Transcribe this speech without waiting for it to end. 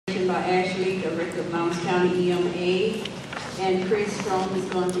by Ashley, Director of Lowndes County EMA, and Chris Strong is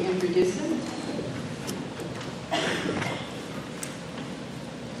going to introduce him.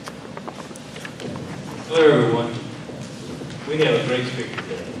 Hello everyone. We have a great speaker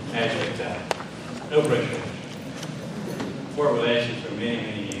today, Ashley Tyler. No pressure. Worked with Ashley for many,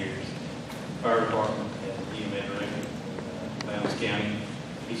 many years. Fire department at EMA Director, Lowndes County.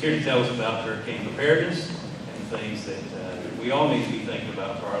 He's here to tell us about hurricane preparedness and things that we all need to be thinking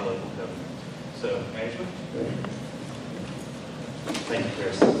about for our local government. So, Ashley. Thank you,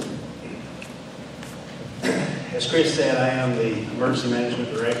 Chris. As Chris said, I am the Emergency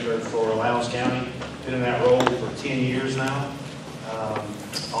Management Director for Lowndes County. Been in that role for 10 years now.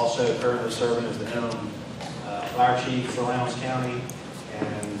 Also currently serving as the interim Fire Chief for Lowndes County.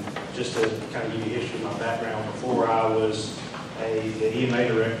 And just to kind of give you a history of my background, before I was the EMA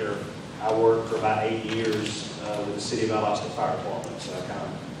Director, I worked for about 8 years with the City of Valdosta Fire Department. So I kind of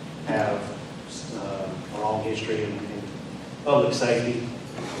have a long history in public safety.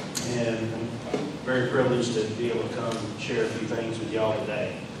 And I'm very privileged to be able to come share a few things with y'all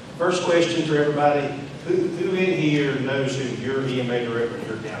today. First question for everybody, who in here knows who your EMA Director in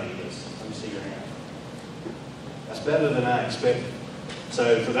your county is? Let me see your hand. That's better than I expected.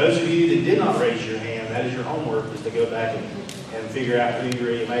 So for those of you that did not raise your hand, that is your homework, is to go back and figure out who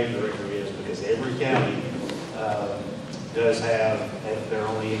your EMA Director is, because every county does have their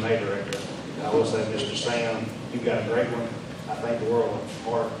own EMA Director. And I will say, Mr. Sam, you've got a great one. I think the world of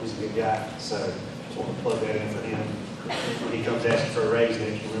Mark. He's a good guy. So just want to plug that in for him. When he comes asking for a raise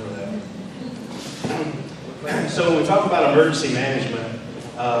next, remember that. So when we talk about emergency management,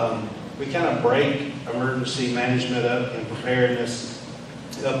 we kind of break emergency management up and preparedness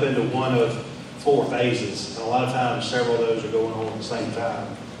up into one of 4 phases. And a lot of times, several of those are going on at the same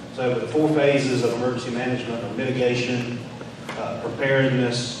time. So the 4 phases of emergency management are mitigation,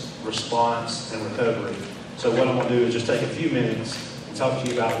 preparedness, response, and recovery. So what I'm going to do is just take a few minutes and talk to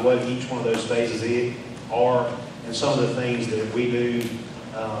you about what each one of those phases are, and some of the things that we do,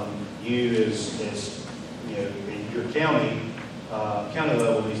 you as you know, in your county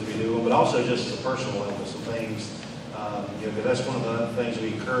level needs to be doing, but also just at a personal level, some things, you know, because that's one of the things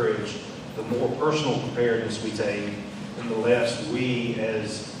we encourage. The more personal preparedness we take, and the less we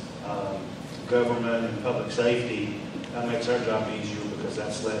as government and public safety, that makes our job easier, because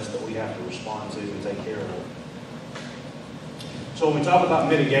that's less that we have to respond to and take care of. So when we talk about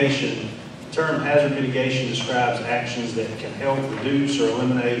mitigation, the term hazard mitigation describes actions that can help reduce or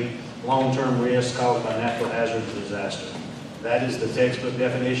eliminate long-term risks caused by natural hazards or disaster. That is the textbook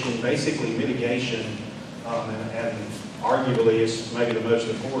definition. Basically, mitigation, and arguably it's maybe the most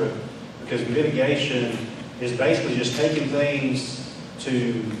important, because mitigation is basically just taking things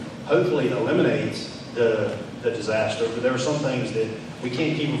to hopefully eliminate the disaster. But there are some things that we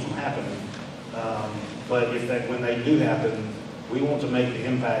can't keep them from happening. But when they do happen, we want to make the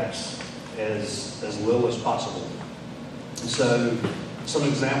impacts as little as possible. So some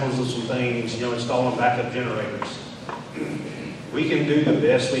examples of some things, you know, installing backup generators. We can do the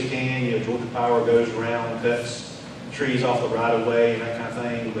best we can. You know, Georgia Power goes around, cuts trees off the right of way and that kind of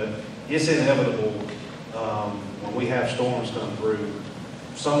thing, but it's inevitable when we have storms come through,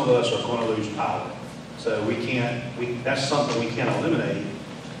 some of us are going to lose power. So that's something we can't eliminate.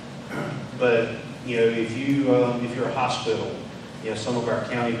 But you know, if you're a hospital, you know, some of our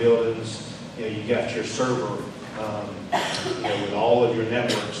county buildings, you know, you got your server, you know, with all of your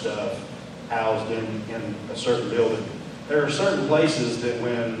network stuff housed in a certain building. There are certain places that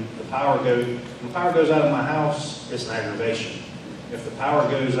when the power goes out of my house, it's an aggravation. If the power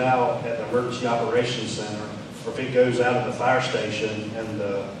goes out at the Emergency Operations Center, or if it goes out at the fire station and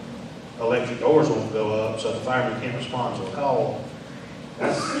the electric doors won't go up, so the fireman can't respond to a call,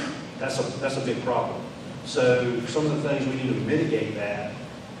 that's a big problem. So some of the things we do to mitigate that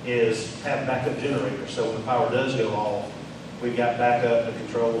is have backup generators. So when the power does go off, we've got backup to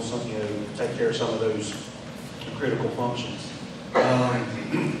control some, you know, take care of some of those critical functions.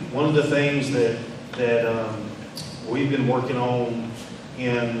 One of the things that we've been working on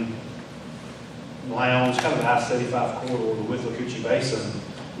in Lowndes, kind of the I-75 corridor, the Withlacoochee Basin,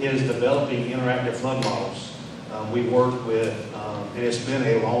 is developing interactive flood models. We work with, and it's been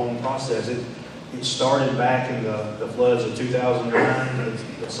a long process. It started back in the floods of 2009,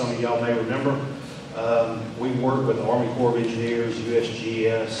 that some of y'all may remember. We worked with the Army Corps of Engineers,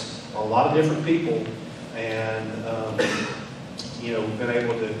 USGS, a lot of different people, and you know, we've been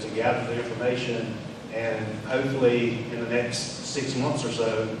able to gather the information, and hopefully in the next 6 months or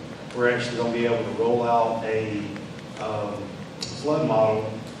so, we're actually going to be able to roll out a flood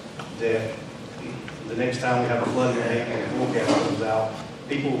model that the next time we have a flood event and the forecast comes out,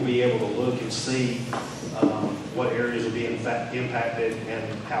 people will be able to look and see what areas are being impacted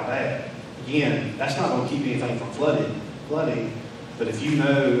and how bad. Again, that's not going to keep anything from flooding, but if you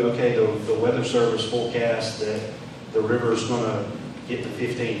know, okay, the weather service forecast that the river is going to get to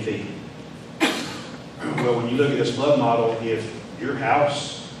 15 feet. Well, when you look at this flood model, if your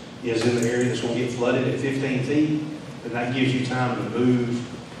house is in the area that's going to get flooded at 15 feet, then that gives you time to move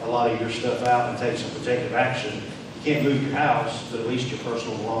a lot of your stuff out and take some protective action. You can't move your house, but at least your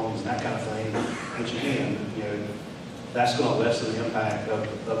personal belongings and that kind of thing, which again, that's going to lessen the impact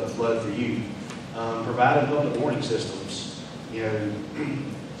of the flood for you. Providing public warning systems,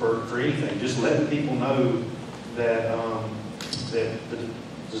 for anything, just letting people know that that the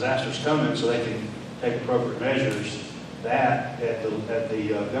disaster's coming, so they can take appropriate measures. That at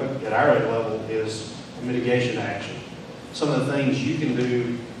our level is mitigation action. Some of the things you can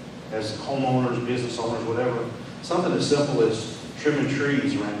do as homeowners, business owners, whatever, something as simple as trimming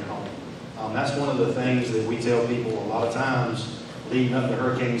trees around your home. That's one of the things that we tell people a lot of times leading up to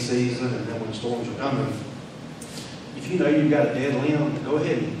hurricane season, and then when the storms are coming. If you know you've got a dead limb, go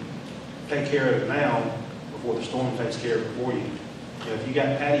ahead and take care of it now before the storm takes care of it for you. If you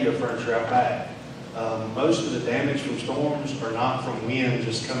got patio furniture out back, most of the damage from storms are not from wind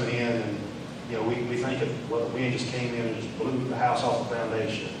just coming in and, we think of, well, the wind just came in and just blew the house off the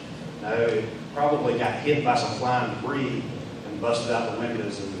foundation. No, it probably got hit by some flying debris and busted out the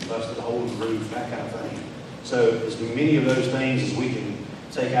windows and busted a hole in the roof, that kind of thing. So as many of those things as we can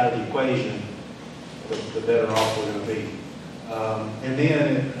take out of the equation, the better off we're going to be. And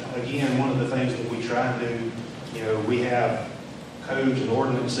then, again, one of the things that we try and do, we have codes and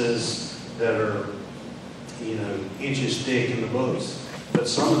ordinances that are, inches thick in the books. But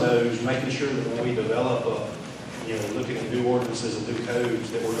some of those, making sure that when we develop looking at new ordinances and new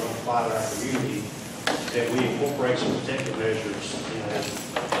codes that we're going to apply to our community, that we incorporate some protective measures.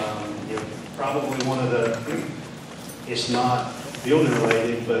 Probably one of the, it's not building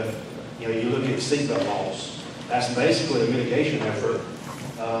related, but you look at seatbelt laws. That's basically a mitigation effort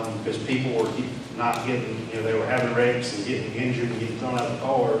because people were not getting, they were having wrecks and getting injured and getting thrown out of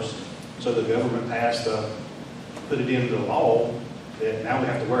cars. So the government passed put it into the law that now we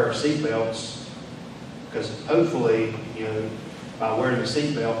have to wear our seatbelts because hopefully, by wearing the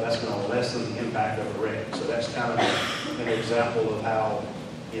seatbelt, that's going to lessen the impact of a wreck. So that's kind of an example of how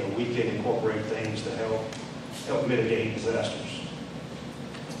we can incorporate things to help mitigate disasters.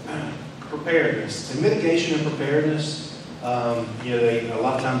 Preparedness. And mitigation and preparedness, a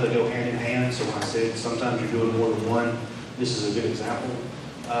lot of times they go hand in hand. So when I said sometimes you're doing more than one, this is a good example.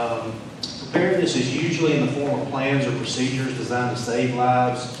 Preparedness is usually in the form of plans or procedures designed to save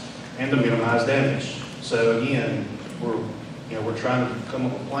lives and to minimize damage. So again, we're trying to come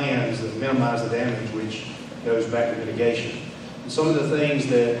up with plans that minimize the damage, which goes back to mitigation. And some of the things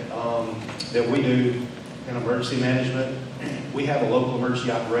that we do in emergency management, we have a local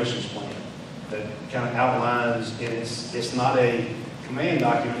emergency operations plan that kind of outlines, and it's not a command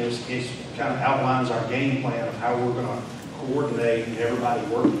document, it kind of outlines our game plan of how we're going to coordinate and everybody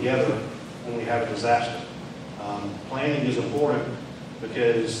work together when we have a disaster. Planning is important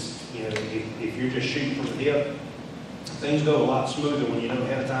because if you're just shooting from the hip, things go a lot smoother when you know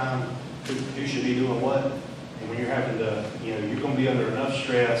ahead of time who should be doing what. And when you're having to, you're going to be under enough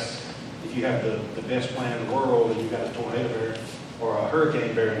stress if you have the best plan in the world and you've got a tornado bear or a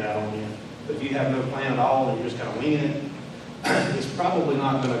hurricane bearing down on you. But if you have no plan at all and you're just kind of winging it, it's probably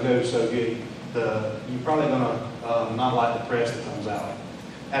not going to go so good. You're probably going to not like the press that comes out.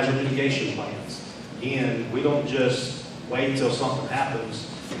 Hazard mitigation plans. Again, we don't just wait till something happens.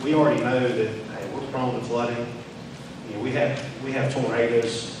 We already know that, hey, we're prone to flooding. We have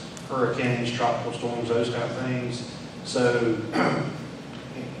tornadoes, hurricanes, tropical storms, those kind of things. So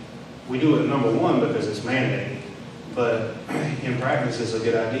we do it, number one, because it's mandated. But in practice, it's a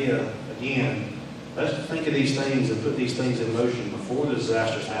good idea. Again, let's think of these things and put these things in motion before the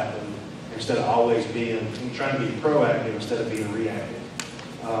disasters happen, instead of always trying to be proactive instead of being reactive.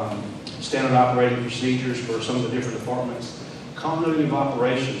 Standard operating procedures for some of the different departments. Continuity of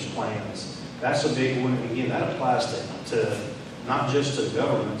operations plans. That's a big one. And again, that applies to not just to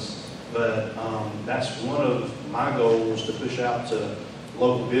governments, but that's one of my goals to push out to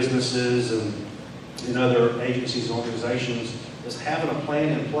local businesses and other agencies and organizations, is having a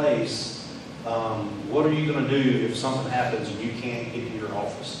plan in place. What are you going to do if something happens and you can't get to your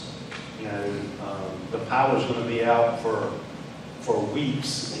office? The power's going to be out for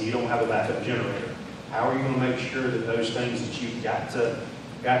weeks and you don't have a backup generator. How are you going to make sure that those things that you've got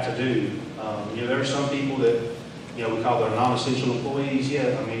to do? There are some people that we call their non-essential employees.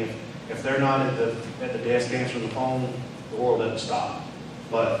 Yeah, I mean, if they're not at the desk answering the phone, the world doesn't stop.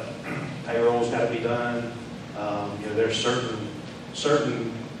 but payroll's got to be done. You know, there's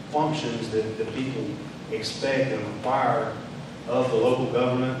certain functions that people expect and require of the local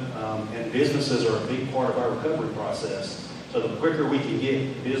government, and businesses are a big part of our recovery process. So the quicker we can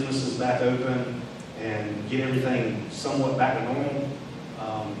get businesses back open and get everything somewhat back to normal,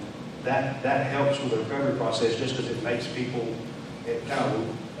 that helps with the recovery process, just because it makes people, it kind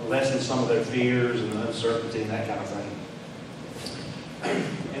of lessens some of their fears and the uncertainty and that kind of thing.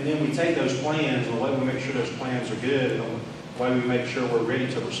 And then we take those plans, and the way we make sure those plans are good, and the way we make sure we're ready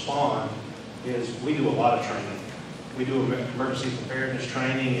to respond, is we do a lot of training. We do emergency preparedness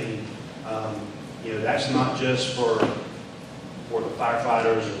training, and you know, that's not just for the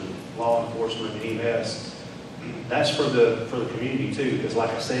firefighters and law enforcement and EMS. That's for the community too, because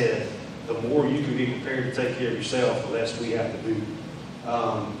like I said, the more you can be prepared to take care of yourself, the less we have to do.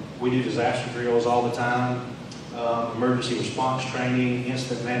 We do disaster drills all the time, emergency response training,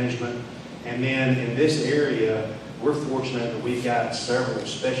 incident management, and then in this area, we're fortunate that we've got several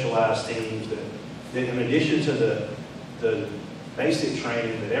specialized teams that in addition to the basic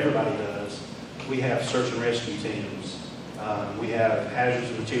training that everybody does, we have search and rescue teams, we have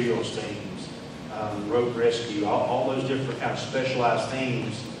hazardous materials teams, rope rescue, all those different kind of specialized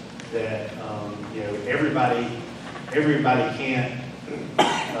teams that you know, everybody can't.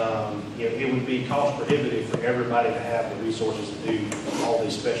 You know, it would be cost prohibitive for everybody to have the resources to do all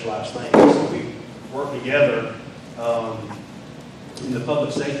these specialized things. So we work together in the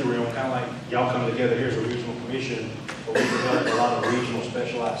public safety realm, kind of like y'all come together here as a regional commission, but we develop a lot of regional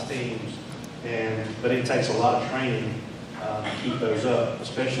specialized teams, but it takes a lot of training to keep those up,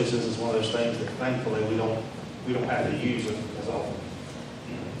 especially since it's one of those things that thankfully we don't have to use as often.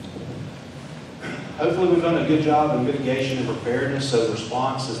 Hopefully we've done a good job in mitigation and preparedness, so the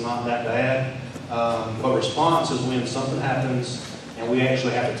response is not that bad. But response is when something happens and we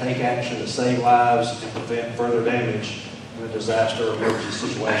actually have to take action to save lives and prevent further damage in a disaster or emergency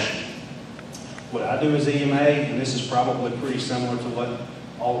situation. What I do as EMA, and this is probably pretty similar to what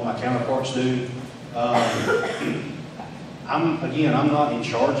all of my counterparts do, I'm not in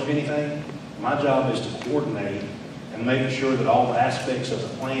charge of anything. My job is to coordinate and make sure that all the aspects of the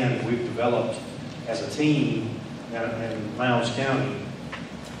plan that we've developed as a team in Lowndes County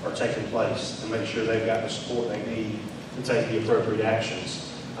are taking place, and make sure they've got the support they need to take the appropriate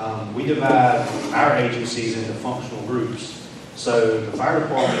actions. We divide our agencies into functional groups. So the fire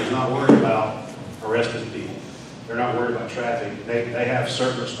department is not worried about arresting people. They're not worried about traffic. They have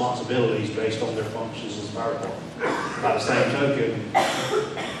certain responsibilities based on their functions as a fire department. By the same token,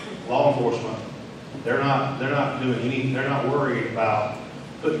 law enforcement, they're not worried about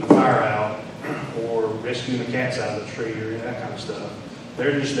putting the fire out or rescuing the cats out of the tree or that kind of stuff.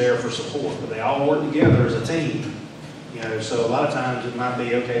 They're just there for support, but they all work together as a team. You know, so a lot of times it might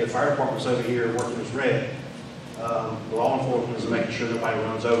be, okay, the fire department's over here working as red. The law enforcement is making sure nobody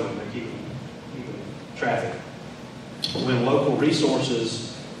runs over them and keeping traffic. When local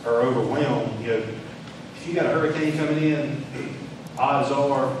resources are overwhelmed, you know, if you got a hurricane coming in, odds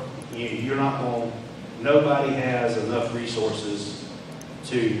are nobody has enough resources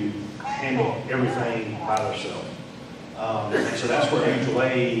to handle everything by themselves. And so that's where mutual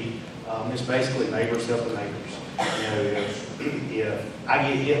aid is basically neighbors helping neighbors. You know, if I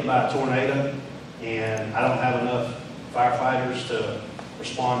get hit by a tornado and I don't have enough firefighters to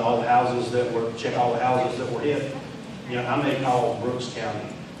respond to all the houses check all the houses that were hit, you know, I may call Brooks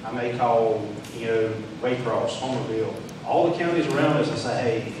County. I may call, you know, Waycross, Homerville, all the counties around us and say,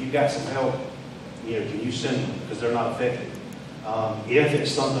 hey, if you've got some help, you know, can you send them, because they're not affected. If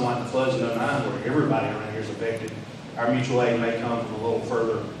it's something like the floods in 09 where everybody around here is affected, our mutual aid may come from a little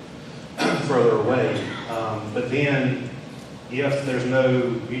further away. But then, if there's no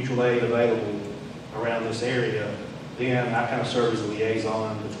mutual aid available around this area, then I kind of serve as a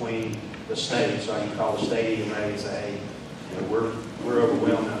liaison between the state. So I can call the state EMA and say, hey, you know, we're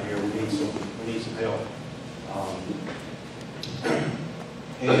overwhelmed out here. We need some help.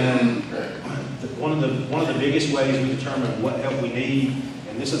 And one of the biggest ways we determine what help we need,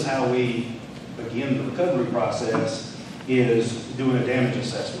 and this is how we begin the recovery process, is doing a damage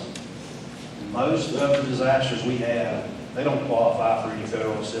assessment. Most of the disasters we have, they don't qualify for any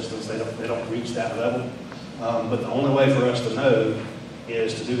federal assistance. They don't reach that level. But the only way for us to know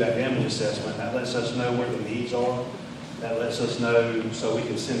is to do that damage assessment. That lets us know where the needs are. That lets us know so we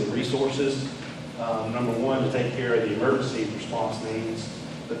can send the resources. Number one, to take care of the emergency response needs.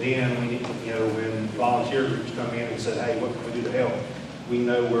 But then we need to, you know, when volunteer groups come in and say, hey, what can we do to help? We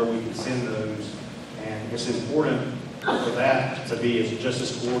know where we can send those. And it's important for that to be just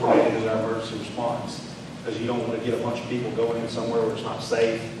as coordinated as our emergency response. because you don't want to get a bunch of people going in somewhere where it's not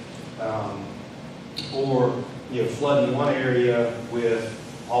safe. Or, flooding one area with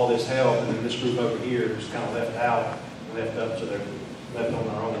all this help, and then this group over here is kind of left out, left on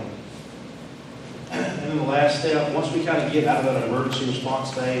their own. And then the last step, once we kind of get out of that emergency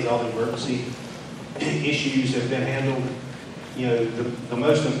response phase, all the emergency issues have been handled, the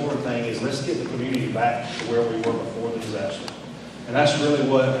most important thing is let's get the community back to where we were before the disaster. And that's really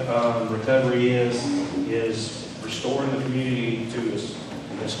what recovery is restoring the community to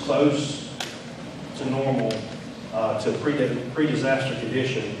as close to normal, to pre-disaster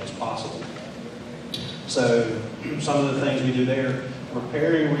condition as possible. So some of the things we do there,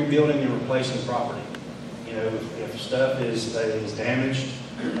 repairing, rebuilding, and replacing property. If stuff is damaged,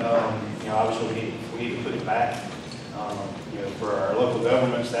 obviously we need to put it back. For our local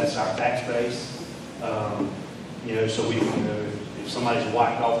governments, that's our tax base. So if somebody's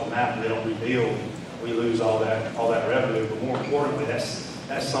wiped off the map and they don't rebuild, we lose all that revenue. But more importantly, that's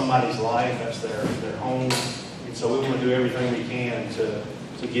somebody's life, that's their home. And so we want to do everything we can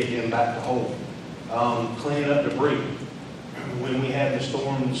to get them back to whole. Cleaning up debris. When we had the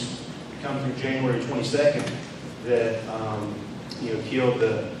storms come through January 22nd that killed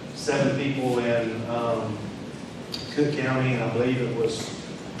the 7 people in Cook County, and I believe it was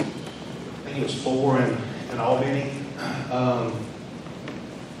 4 in Albany.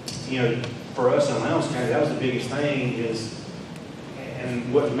 For us in Lowndes County, that was the biggest thing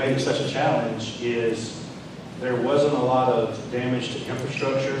and what made it such a challenge is there wasn't a lot of damage to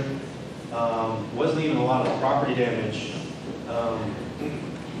infrastructure, wasn't even a lot of property damage.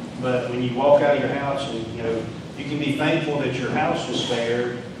 But when you walk out of your house, and you can be thankful that your house was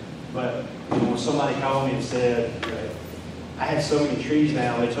spared, but when somebody called me and said, I had so many trees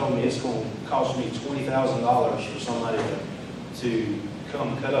down, they told me it's going to cost me $20,000 for somebody to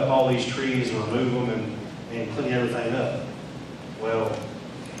come cut up all these trees and remove them and clean everything up. Well,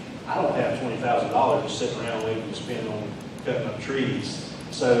 I don't have $20,000 just sitting around waiting to spend on cutting up trees.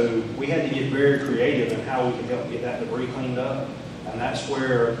 So we had to get very creative in how we could help get that debris cleaned up. And that's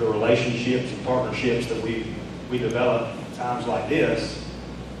where the relationships and partnerships that we develop at times like this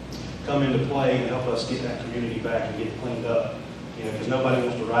come into play and help us get that community back and get it cleaned up. Because nobody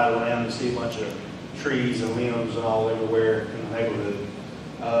wants to ride around and see a bunch of trees and limbs all everywhere in the neighborhood.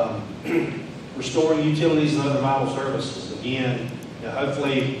 Restoring utilities and other vital services. Again,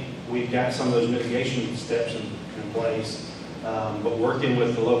 hopefully we've got some of those mitigation steps in place, but working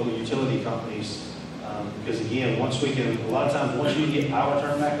with the local utility companies, because again, a lot of times once you get power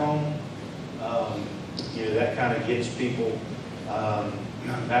turned back on, that kind of gets people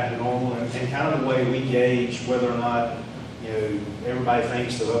back to normal, and kind of the way we gauge whether or not, everybody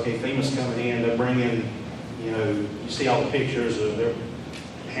thinks that, okay, FEMA's coming in, they're bringing, you see all the pictures of they're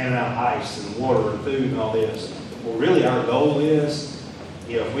handing out ice and water and food and all this. Well, really our goal is,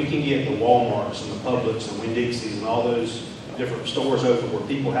 if we can get the Walmarts and the Publix and Winn-Dixie's and all those different stores open where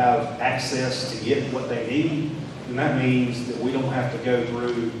people have access to get what they need, then that means that we don't have to go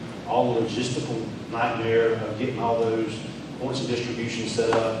through all the logistical nightmare of getting all those points of distribution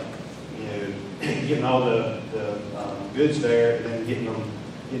set up, getting all the goods there and then getting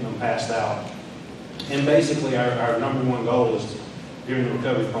them passed out. And basically our number one goal is during the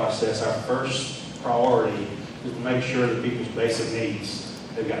recovery process, our first priority is to make sure that people's basic needs,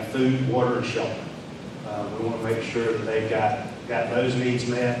 they've got food, water, and shelter. We want to make sure that they've got those needs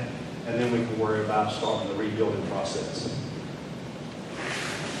met, and then we can worry about starting the rebuilding process.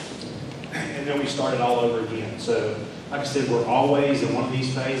 And then we start it all over again. So, like I said, we're always in one of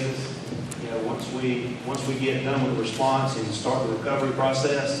these phases. Once we get done with the response and start the recovery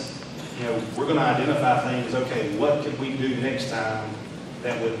process, we're going to identify things. Okay, what could we do next time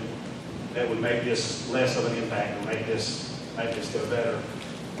that would make this less of an impact or make this go better?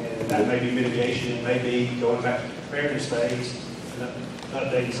 And that may be mitigation. It may be going back to the preparedness phase and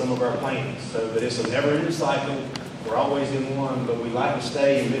updating some of our plans. So that it's a never-ending cycle. We're always in one, but we like to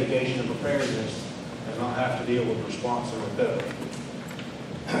stay in mitigation and preparedness and not have to deal with response and recovery.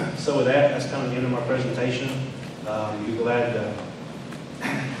 So with that, that's kind of the end of my presentation. Be glad to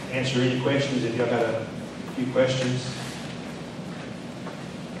answer any questions if y'all got a few questions.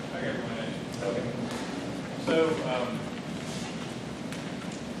 I got one. Okay. So,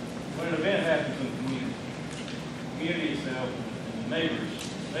 when an event happens in the community itself and the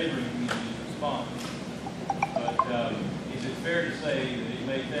neighboring communities respond. But is it fair to say that it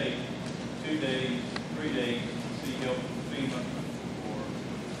may take 2 days, 3 days to see help from FEMA, or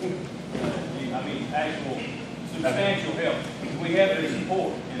actual substantial help? We have their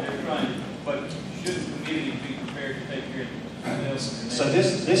support and they're trying, but should the community be prepared to take care of themselves? So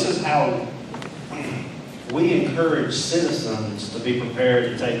this is how we encourage citizens to be prepared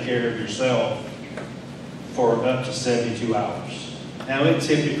to take care of yourself for up to 72 hours. Now, it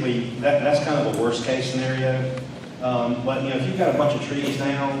typically, that's kind of a worst case scenario. But, you know, if you've got a bunch of trees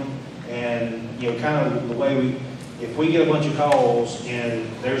down and, you know, kind of the way if we get a bunch of calls and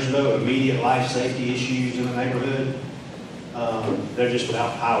there's no immediate life safety issues in the neighborhood, they're just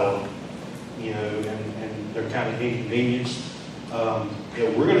without power, you know, and they're kind of inconvenienced. You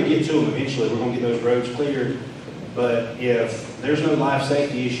know, we're going to get to them eventually. We're going to get those roads cleared. But if there's no life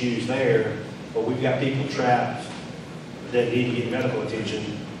safety issues there, but we've got people trapped that need to get medical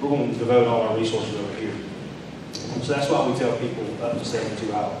attention, we're going to devote all our resources over here. So that's why we tell people up to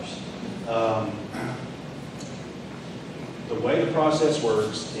 72 hours. The way the process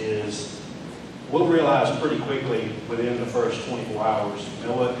works is we'll realize pretty quickly within the first 24 hours, you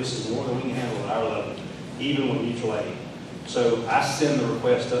know what, this is more than we can handle at our level, even with mutual aid. So I send the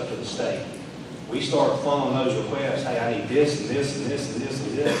request up to the state. We start funneling those requests, hey, I need this and this and this and this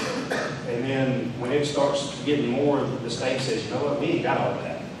and this. And then when it starts getting more, the state says, you know what, we ain't got all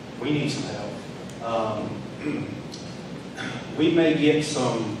that. We need some help. We may get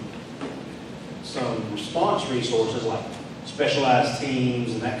some response resources like specialized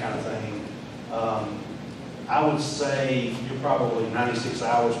teams and that kind of thing. I would say you're probably 96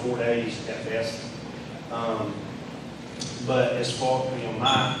 hours, 4 days at best. But as far, you know,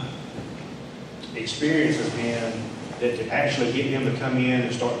 my experience has been that to actually get them to come in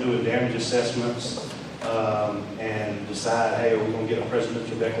and start doing damage assessments and decide, hey, are we going to get a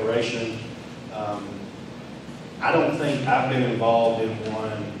presidential declaration? I don't think I've been involved in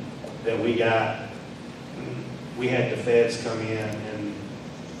one that we had the feds come in and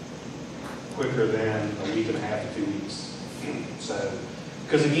quicker than a week and a half to 2 weeks. So,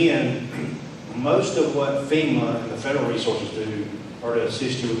 because again, most of what FEMA and the federal resources do are to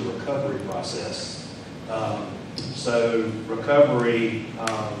assist you with the recovery process. So recovery,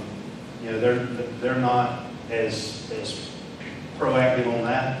 you know, they're not as proactive on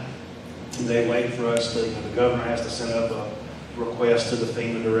that. They wait for us to, you know, the governor has to send up a request to the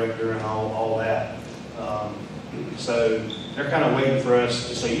FEMA director and all that. So they're kind of waiting for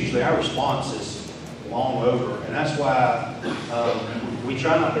us. So usually our response is long over, and that's why we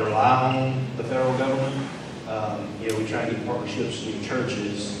try not to rely on the federal government. You know, we try to get partnerships with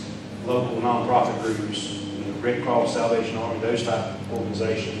churches, local nonprofit groups, you know, Red Cross, Salvation Army, those type of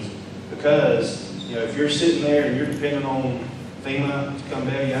organizations. Because, you know, if you're sitting there and you're depending on FEMA to come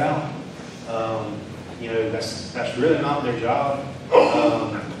bail you out, you know, that's really not their job.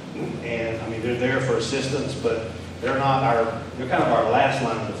 And I mean, they're there for assistance, but they're kind of our last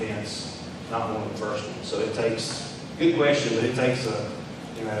line of defense, not one of the first ones. So it takes, good question, but it takes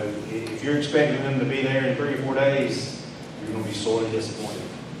you know, if you're expecting them to be there in 3 or 4 days, you're going to be sorely disappointed.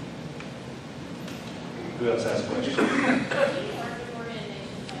 Who else has a question? Do you work with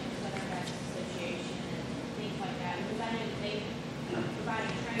organizations like the Southern Baptist Association and things like that? Because I know that they provide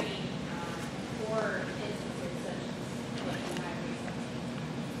training for instances such as what you have recently.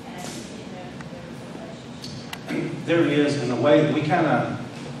 And I just didn't know if there was a relationship. There is, and the way that we kind of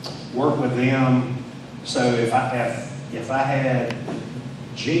work with them, so if I had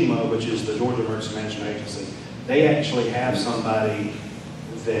GEMA, which is the Georgia Emergency Management Agency, they actually have somebody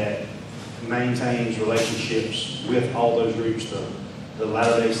that maintains relationships with all those groups, the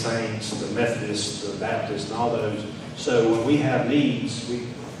Latter-day Saints, the Methodists, the Baptists, and all those. So when we have needs,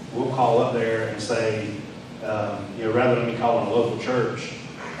 we'll call up there and say, you know, rather than me calling a local church,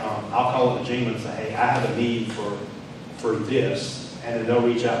 I'll call up the GEMA and say, hey, I have a need for this, and then they'll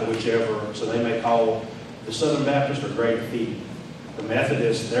reach out to whichever. So they may call the Southern Baptist or Greater Feet. The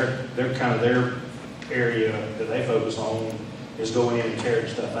Methodists, they're kind of their area that they focus on is going in and tearing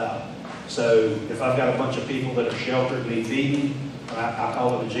stuff out. So if I've got a bunch of people that are sheltered and need feeding, I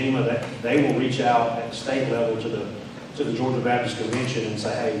call it a GEMA, that they will reach out at the state level to the Georgia Baptist Convention and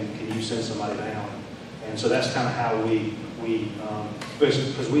say, hey, can you send somebody down? And so that's kind of how we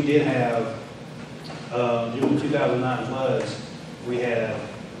because we did have, during the 2009 floods, we had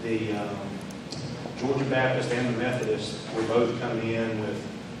the Georgia Baptist and the Methodist were both coming in with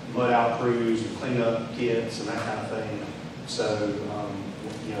mud out crews and cleanup kits and that kind of thing. So,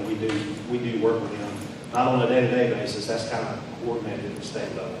 you know, we do work with them, not on a day-to-day basis. That's kind of coordinated at the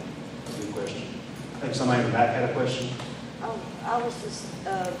state level. Good question. I think somebody in the back had a question. Oh, I was just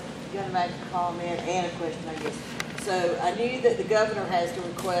going to make a comment and a question, I guess. So I knew that the governor has to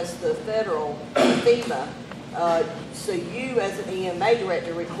request the federal FEMA. So you, as an EMA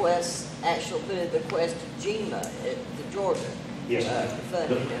director, actually put in the request to GEMA, to Georgia. Yes. The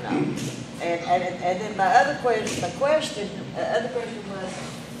funding and all. And then my other question was,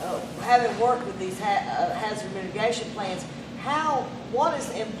 having worked with these hazard mitigation plans, what is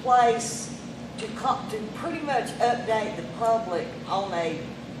in place to pretty much update the public on a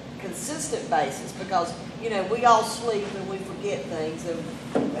consistent basis? Because, we all sleep and we forget things, and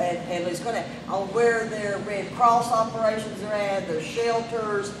it's gonna, on where their Red Cross operations are at, their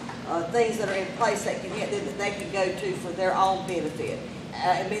shelters, things that are in place that they can go to for their own benefit.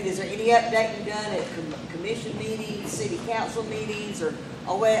 Is there any updating done at commission meetings, city council meetings, or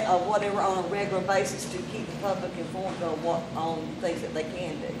whatever on a regular basis to keep the public informed on things that they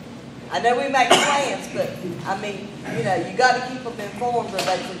can do? I know we make plans, but you got to keep them informed or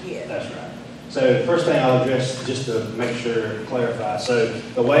they forget. That's right. So the first thing I'll address, just to make sure, clarify. So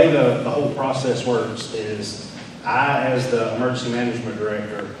the way the whole process works is I, as the emergency management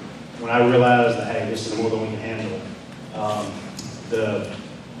director, when I realized that, hey, this is more than we can handle, the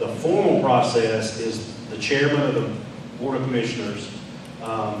formal process is the chairman of the Board of Commissioners.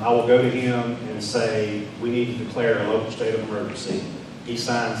 I will go to him and say, we need to declare a local state of emergency. He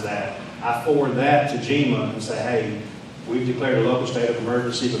signs that. I forward that to GEMA and say, hey, we've declared a local state of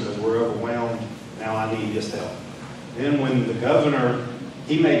emergency because we're overwhelmed. Now I need this help. Then when the governor,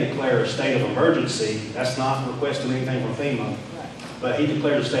 he may declare a state of emergency. That's not requesting anything from FEMA. But he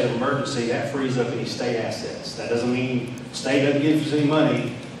declares a state of emergency. That frees up any state assets. That doesn't mean the state doesn't give us any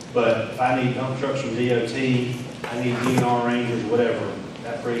money. But if I need dump trucks from DOT, I need DNR Rangers, whatever,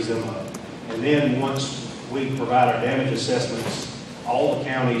 that frees them up. And then once we provide our damage assessments, all the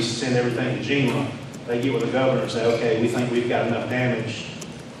counties send everything to GEMA. They get with the governor and say, okay, we think we've got enough damage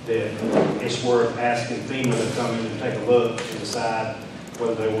that it's worth asking FEMA to come in and take a look and decide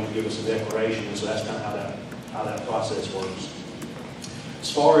whether they want to give us a declaration. And so that's kind of how that process works.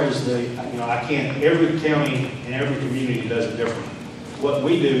 As far as I can't, every county and every community does it different. What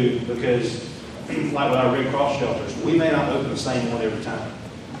we do, because like with our Red Cross shelters, we may not open the same one every time.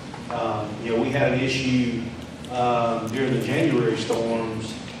 We had an issue during the January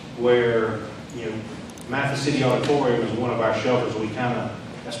storms where, Mathis City Auditorium is one of our shelters.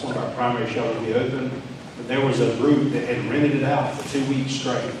 That's one of our primary shelters we opened. But there was a group that had rented it out for 2 weeks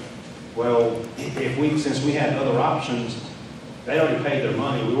straight. Well, since we had other options, they already paid their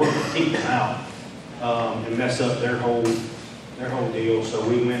money. We weren't going to keep them out and mess up their whole deal. So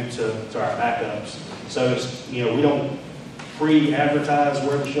we went to our backups. So it's, we don't pre-advertise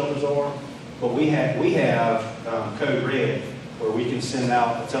where the shelters are, but we have Code Red, where we can send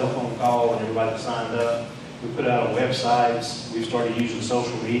out a telephone call and everybody that signed up. We put it out on websites. We've started using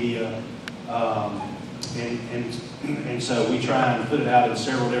social media. And so we try and put it out in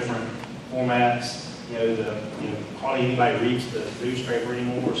several different formats. Hardly anybody reads the newspaper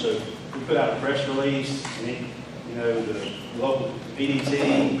anymore. So we put out a press release, and the local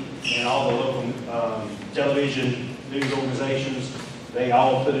PDT and all the local television news organizations, they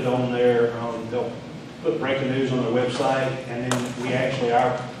all put it on there. They'll put breaking news on their website, and then we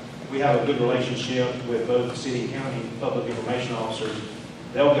have a good relationship with both the city and county public information officers.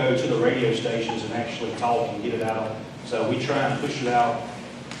 They'll go to the radio stations and actually talk and get it out. So we try and push it out,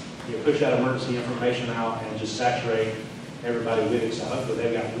 push that emergency information out and just saturate everybody with it. So hopefully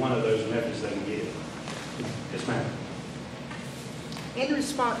they've got one of those methods they can get it. Yes, ma'am. In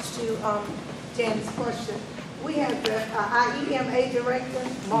response to Dan's question, we have the IEMA director,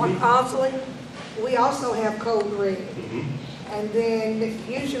 Mark Osley. We also have Code Red. And then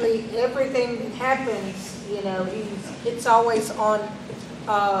usually everything that happens, it's always on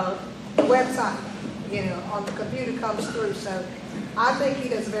the website, on the computer comes through. So I think he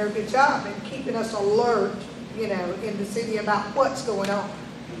does a very good job in keeping us alert, in the city about what's going on.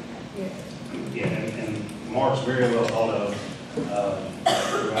 Yeah, and Mark's very well thought of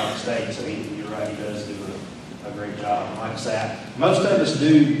throughout the state, so you're right, he does do a great job. And like I said, most of us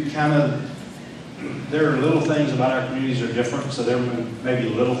do there are little things about our communities that are different, so there may be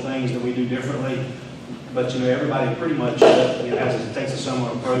little things that we do differently, but everybody pretty much takes a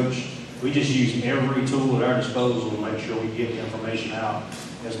similar approach. We just use every tool at our disposal to make sure we get the information out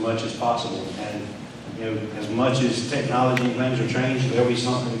as much as possible. And as much as technology and things are changed, there'll be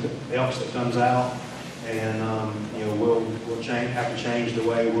something else that comes out, and we'll have to change the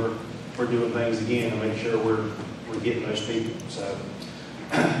way we're doing things again to make sure we're getting those people. So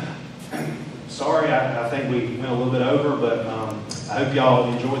sorry, I think we went a little bit over, but I hope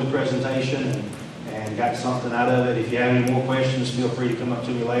y'all enjoyed the presentation and got something out of it. If you have any more questions, feel free to come up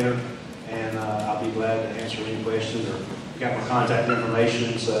to me later, and I'll be glad to answer any questions, or got my contact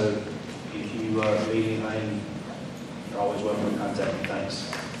information, so if you need anything, you're always welcome to contact me. Thanks.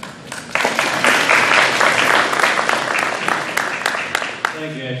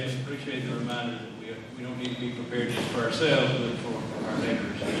 Thank you, Ashley. Appreciate the reminder that we don't need to be prepared just for ourselves, but for our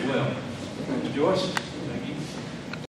neighbors as well. Ms. Joyce?